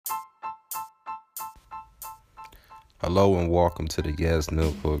Hello and welcome to the Yes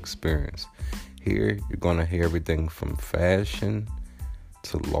Nilco Experience. Here you're going to hear everything from fashion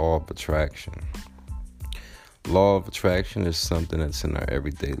to law of attraction. Law of attraction is something that's in our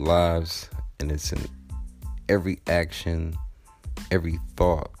everyday lives, and it's in every action, every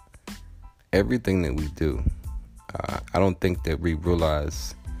thought, everything that we do. I don't think that we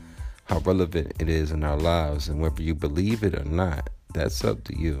realize how relevant it is in our lives, and whether you believe it or not, that's up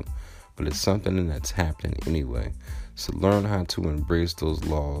to you. But it's something that's happening anyway. So learn how to embrace those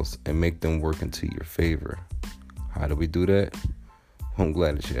laws and make them work into your favor. How do we do that? Well, I'm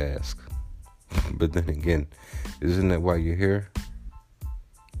glad that you asked. But then again, isn't that why you're here?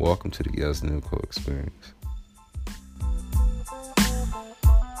 Welcome to the Yes Nilco Experience.